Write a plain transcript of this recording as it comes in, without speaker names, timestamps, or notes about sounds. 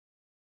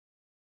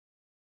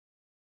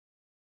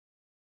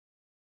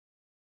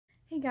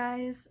Hey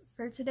guys,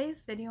 for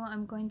today's video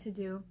I'm going to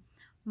do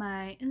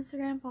my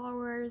Instagram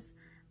followers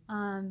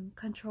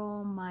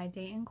control my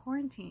day in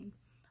quarantine,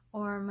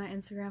 or my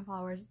Instagram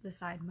followers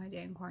decide my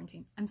day in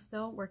quarantine. I'm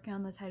still working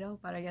on the title,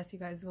 but I guess you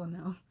guys will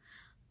know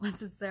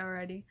once it's there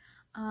already.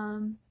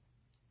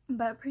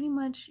 But pretty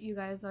much you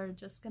guys are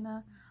just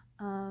gonna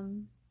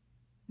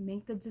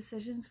make the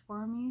decisions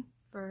for me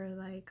for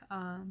like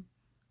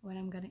what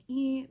I'm gonna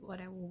eat, what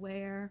I will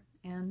wear,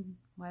 and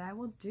what I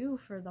will do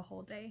for the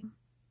whole day.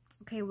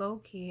 Okay,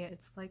 low-key,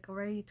 it's like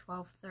already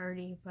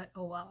 12:30, but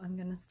oh well, I'm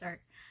gonna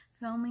start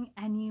filming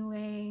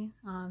anyway.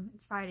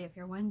 It's Friday if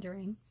you're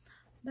wondering.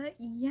 But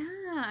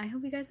yeah, I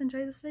hope you guys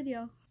enjoy this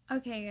video.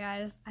 Okay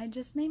guys, I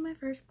just made my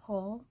first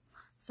poll,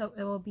 so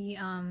it will be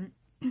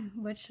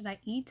what should I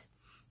eat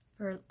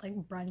for like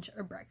brunch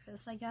or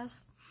breakfast, I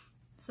guess.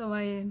 So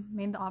I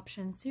made the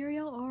option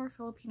cereal or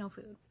Filipino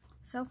food.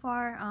 So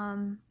far,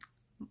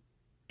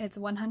 it's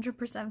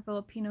 100%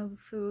 Filipino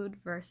food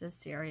versus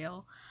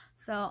cereal.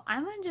 So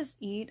I'm gonna just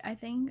eat. I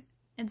think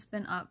it's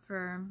been up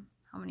for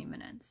how many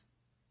minutes?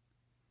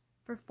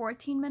 For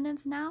 14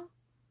 minutes now.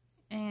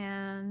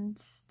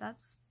 And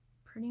that's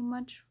pretty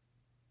much,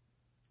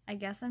 I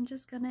guess I'm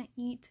just gonna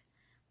eat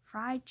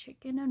fried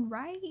chicken and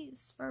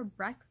rice for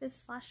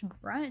breakfast slash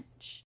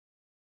brunch.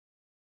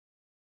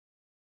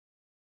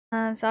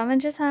 So I'm gonna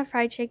just have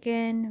fried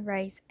chicken,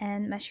 rice,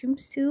 and mushroom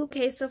soup.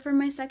 Okay, so for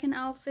my second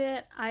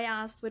outfit, I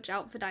asked which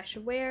outfit I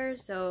should wear.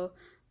 So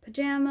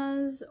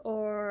pajamas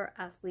or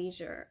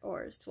athleisure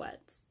or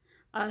sweats.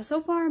 So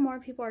far, more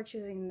people are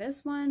choosing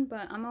this one,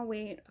 but I'm gonna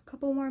wait a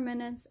couple more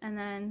minutes and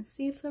then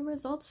see if the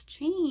results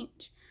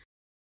change.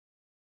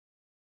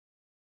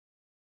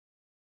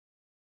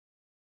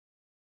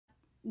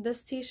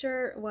 This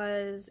t-shirt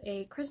was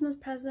a Christmas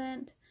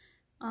present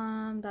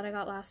that I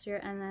got last year,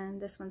 and then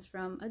this one's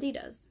from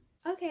Adidas.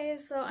 Okay,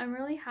 so I'm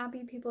really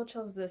happy people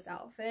chose this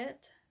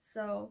outfit.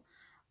 So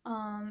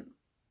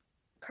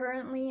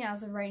currently,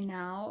 as of right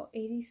now,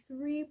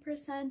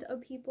 83%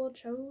 of people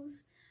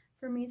chose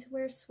for me to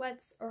wear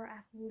sweats or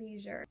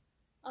athleisure.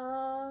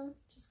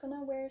 Just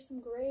gonna wear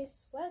some gray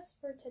sweats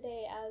for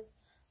today, as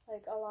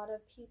like a lot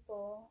of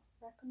people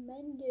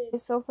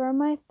recommended. So for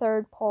my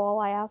third poll,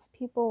 I asked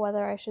people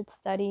whether I should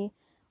study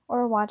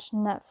or watch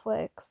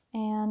Netflix,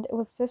 and it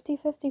was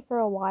 50-50 for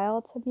a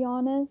while, to be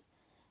honest.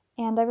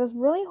 And I was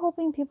really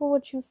hoping people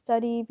would choose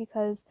study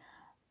because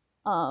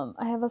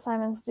I have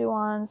assignments due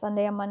on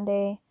Sunday and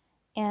Monday,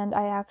 and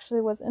I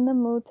actually was in the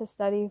mood to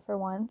study for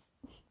once.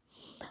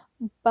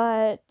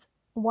 But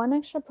one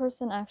extra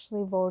person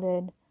actually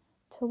voted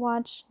to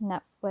watch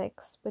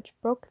Netflix, which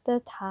broke the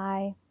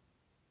tie.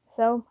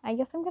 So I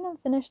guess I'm gonna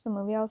finish the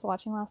movie I was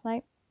watching last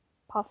night,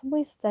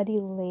 possibly study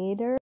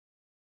later.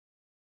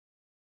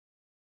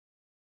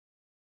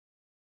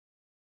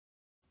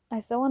 I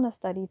still want to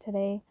study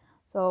today,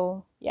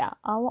 so yeah,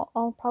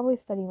 I'll probably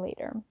study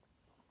later.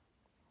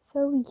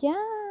 So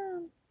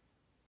yeah.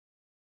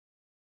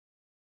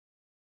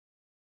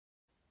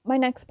 My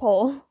next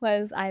poll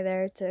was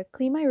either to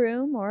clean my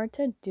room or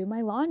to do my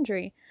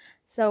laundry.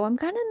 So I'm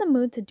kind of in the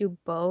mood to do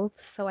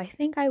both, so I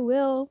think I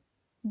will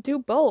do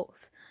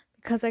both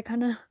because I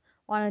kind of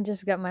want to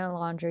just get my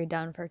laundry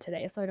done for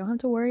today so I don't have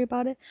to worry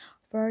about it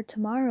for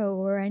tomorrow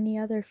or any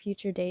other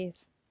future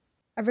days.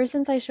 Ever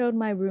since I showed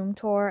my room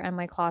tour and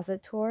my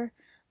closet tour,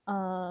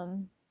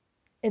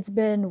 it's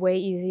been way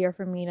easier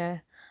for me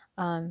to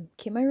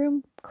keep my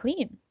room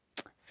clean.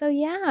 So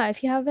yeah,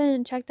 if you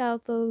haven't checked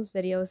out those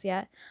videos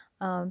yet,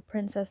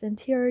 Princess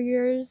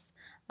Interiors,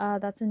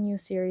 that's a new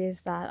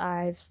series that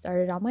I've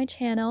started on my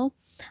channel.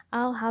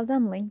 I'll have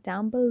them linked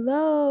down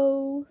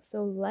below.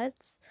 So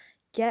let's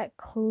get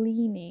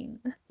cleaning.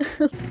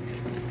 Oh,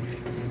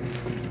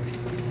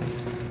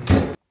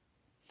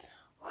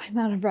 I'm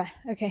out of breath.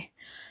 Okay.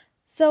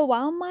 So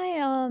while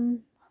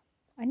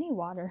I need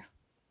water.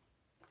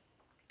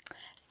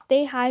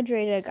 Stay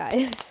hydrated,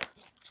 guys.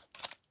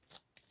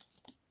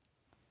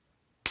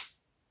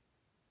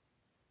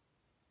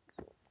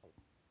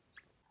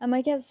 I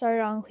might get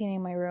started on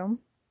cleaning my room.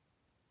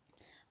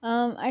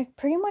 I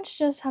pretty much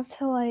just have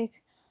to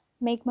like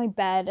make my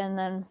bed and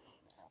then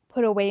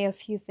put away a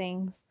few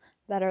things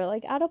that are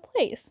like out of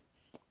place.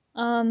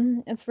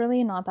 It's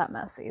really not that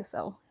messy,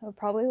 so it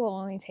probably will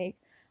only take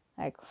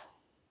like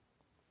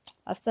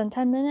less than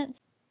 10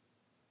 minutes.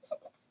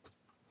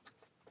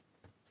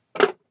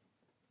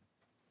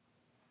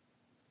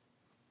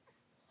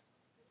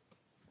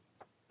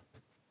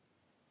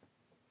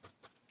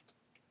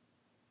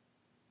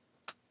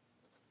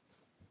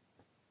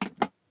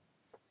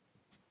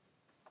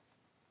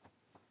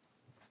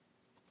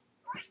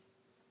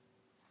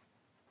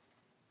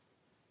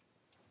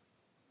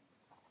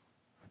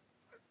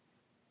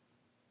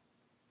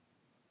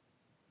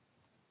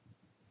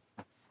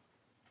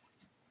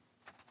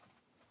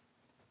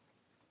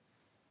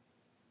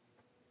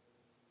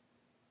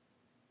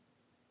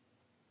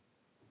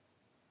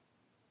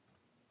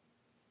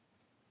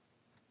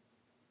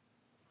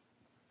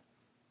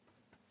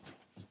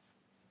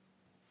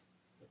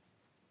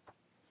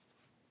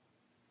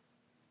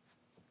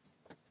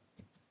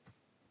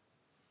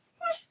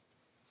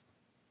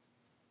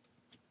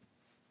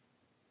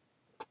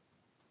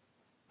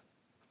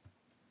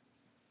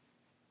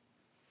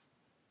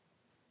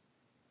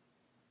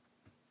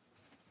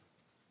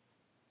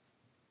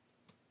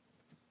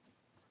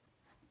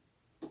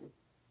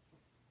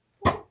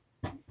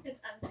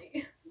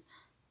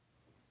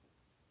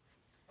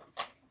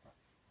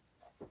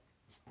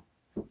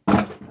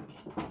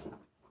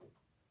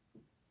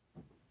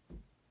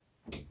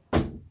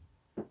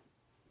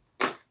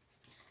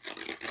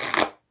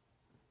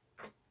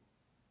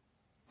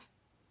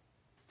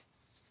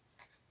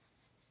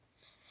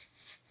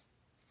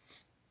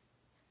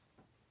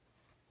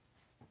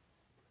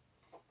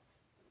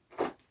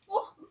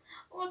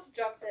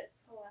 dropped it.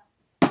 Oh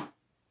well.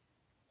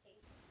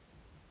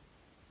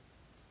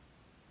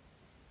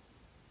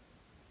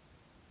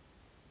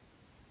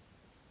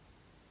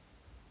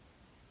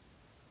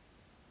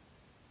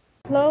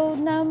 Load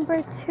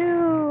number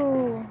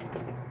 2.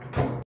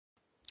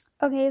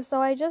 Okay,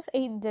 so I just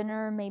ate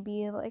dinner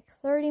maybe like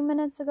 30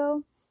 minutes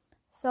ago.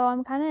 So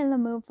I'm kind of in the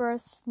mood for a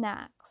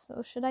snack.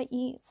 So should I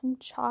eat some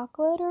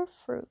chocolate or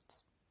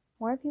fruits?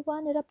 More people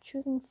ended up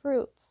choosing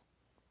fruits.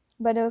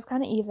 But it was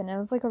kind of even. It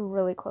was like a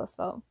really close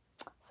vote.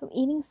 So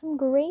eating some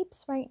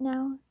grapes right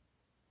now.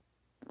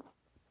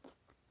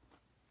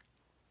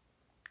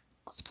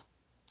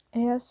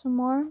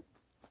 ASMR.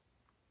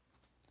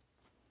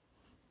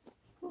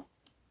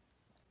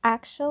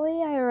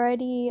 Actually, I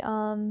already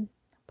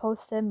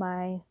posted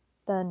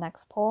the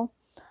next poll.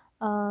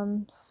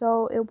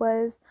 So it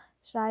was,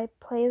 should I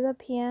play the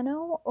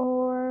piano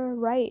or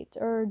write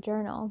or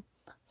journal?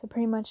 So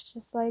pretty much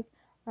just like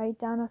write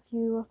down a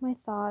few of my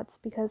thoughts,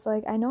 because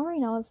like I know right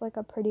now it's like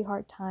a pretty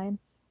hard time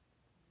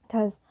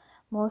because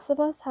most of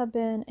us have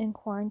been in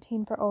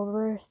quarantine for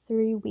over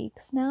 3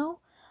 weeks now.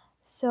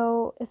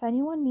 So if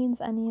anyone needs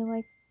any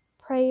like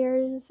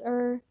prayers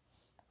or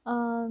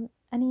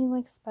any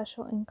like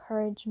special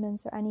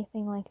encouragements or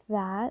anything like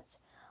that,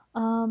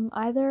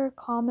 either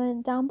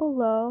comment down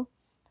below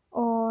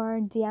or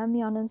DM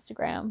me on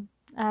Instagram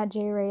at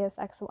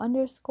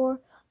jreyesxo_.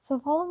 So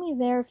follow me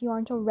there if you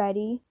aren't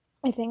already.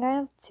 I think I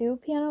have 2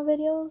 piano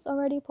videos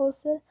already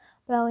posted,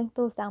 but I'll link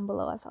those down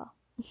below as well.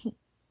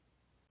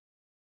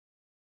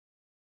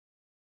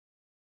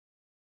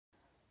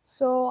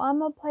 So I'm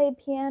gonna play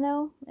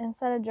piano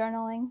instead of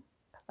journaling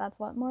because that's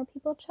what more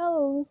people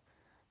chose.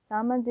 So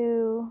I'm gonna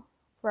do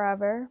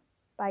Forever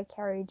by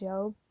Carrie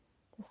Job.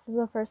 This is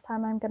the first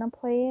time I'm gonna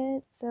play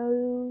it,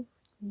 so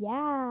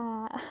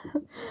yeah.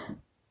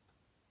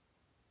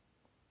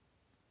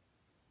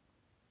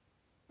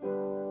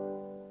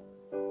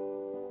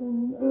 The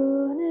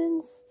moon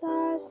and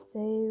stars,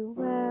 they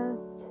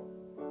wept.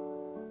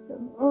 The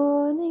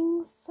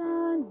morning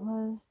sun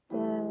was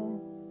dead.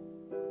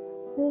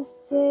 The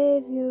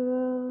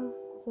savior of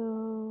the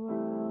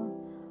world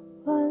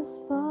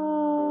was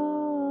fallen.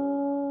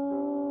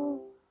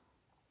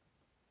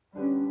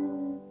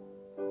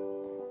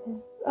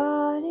 His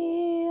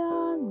body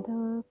on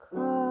the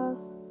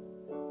cross,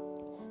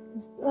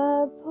 his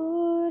blood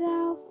poured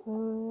out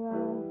for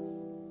us.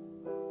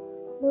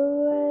 The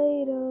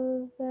weight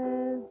of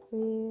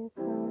every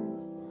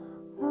curse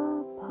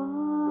upon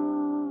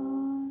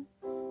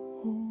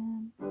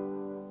him.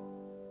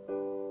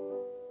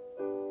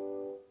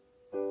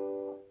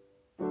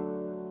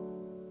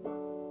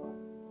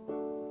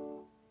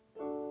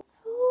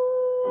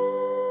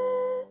 Forever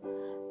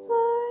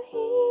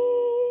he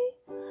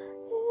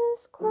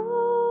is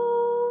glorified.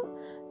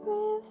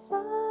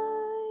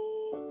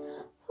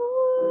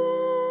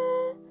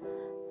 Forever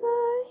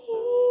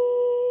he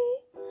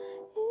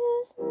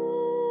is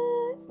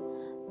lifted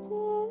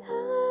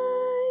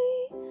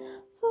high.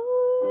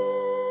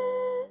 Forever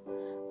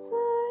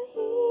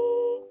he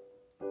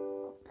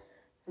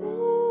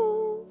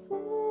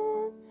risen,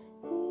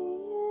 he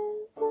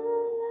is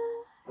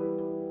alive.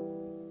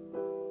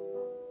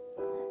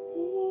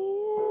 He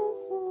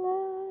is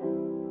alive.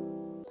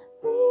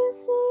 We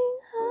sing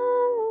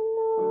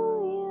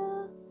hallelujah.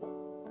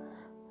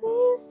 We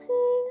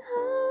sing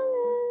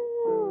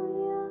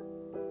hallelujah.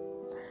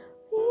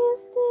 We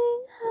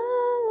sing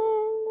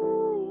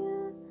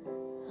hallelujah.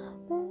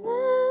 The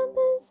Lamb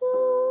is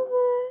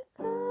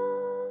overcome.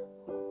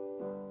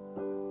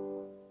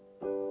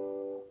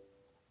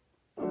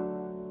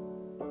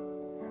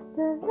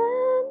 The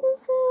Lamb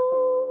is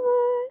overcome.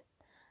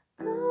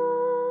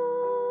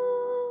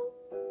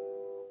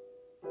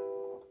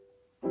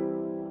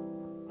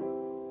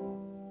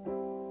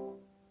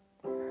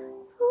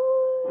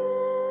 Forever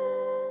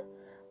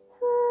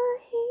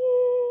he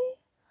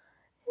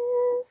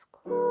is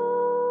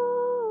glorified.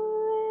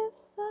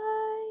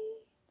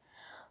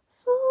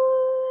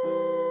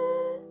 Forever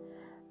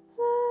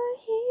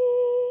he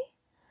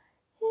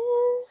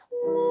is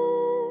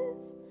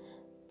lifted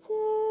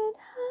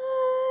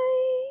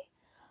high.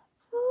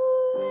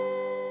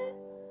 Forever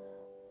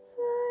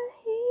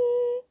he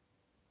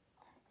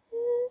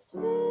is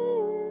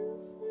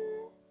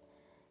risen.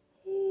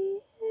 He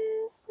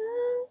is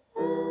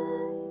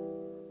alive.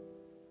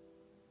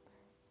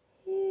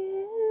 He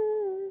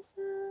is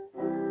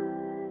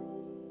alive.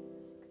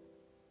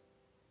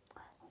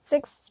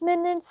 6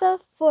 minutes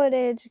of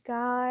footage,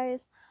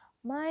 guys.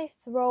 My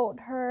throat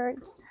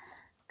hurts.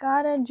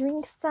 Gotta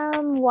drink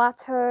some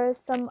water,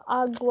 some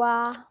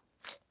agua.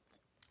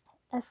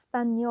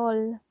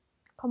 Español.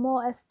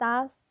 ¿Cómo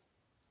estás?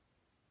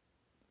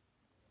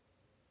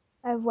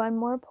 I have one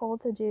more poll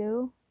to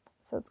do.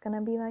 So it's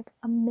gonna be like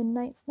a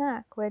midnight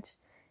snack, which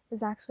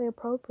is actually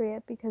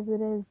appropriate because it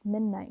is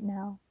midnight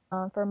now.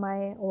 For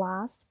my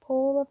last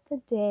poll of the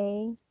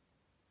day,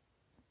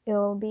 it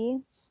will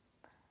be,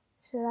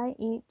 should I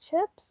eat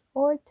chips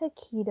or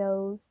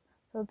taquitos?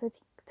 So the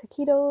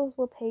taquitos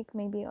will take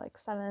maybe like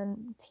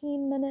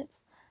 17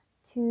 minutes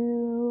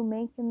to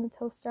make in the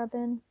toaster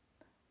oven.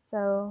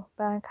 So,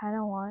 but I kind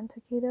of want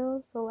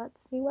taquitos, so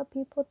let's see what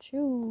people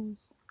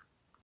choose.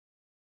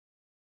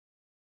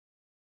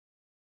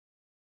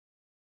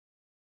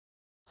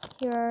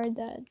 Here are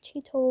the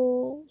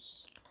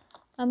Cheetos.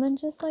 I'm gonna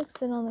just like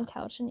sit on the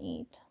couch and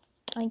eat,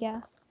 I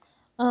guess.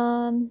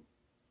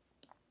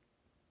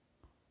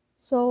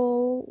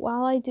 So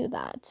while I do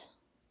that,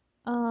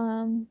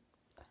 I'm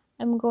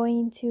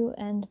going to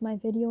end my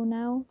video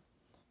now.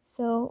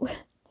 So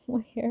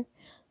here.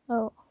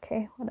 Oh,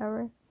 okay,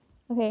 whatever.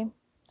 Okay.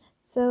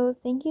 So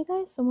thank you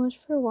guys so much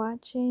for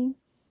watching.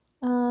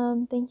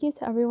 Thank you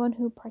to everyone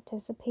who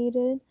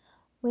participated.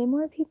 Way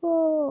more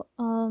people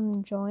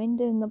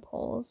joined in the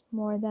polls,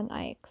 more than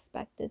I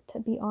expected, to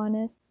be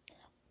honest.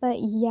 But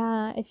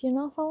yeah, if you're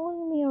not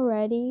following me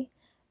already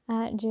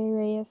at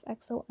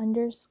jreyesxo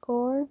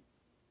underscore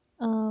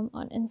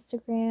on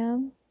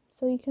Instagram,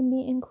 so you can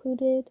be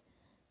included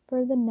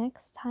for the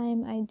next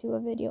time I do a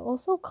video.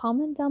 Also,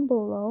 comment down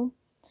below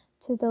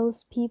to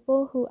those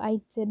people who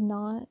I did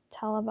not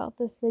tell about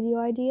this video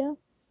idea.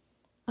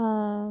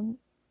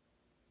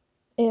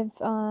 If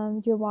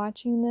you're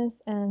watching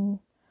this and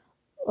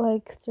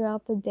like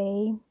throughout the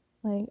day,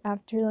 like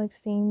after like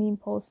seeing me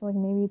post like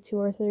maybe 2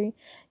 or 3,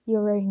 you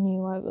already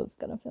knew I was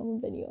gonna film a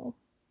video.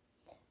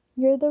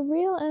 You're the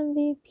real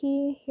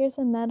MVP. Here's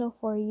a medal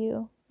for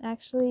you.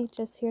 Actually,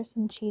 just here's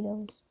some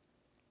Cheetos.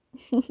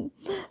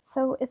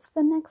 So it's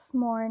the next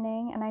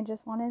morning and I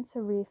just wanted to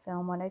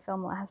refilm what I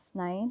filmed last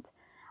night.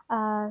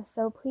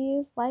 So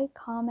please like,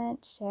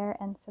 comment, share,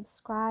 and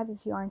subscribe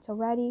if you aren't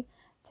already.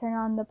 Turn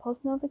on the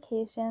post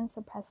notifications,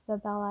 so press the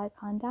bell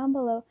icon down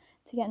below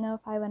to get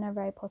notified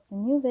whenever I post a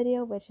new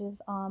video, which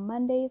is on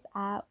Mondays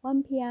at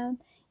 1 p.m.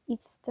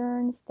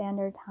 Eastern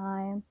Standard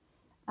Time.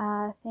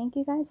 Thank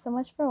you guys so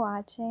much for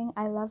watching.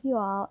 I love you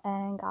all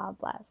and God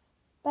bless.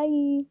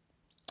 Bye!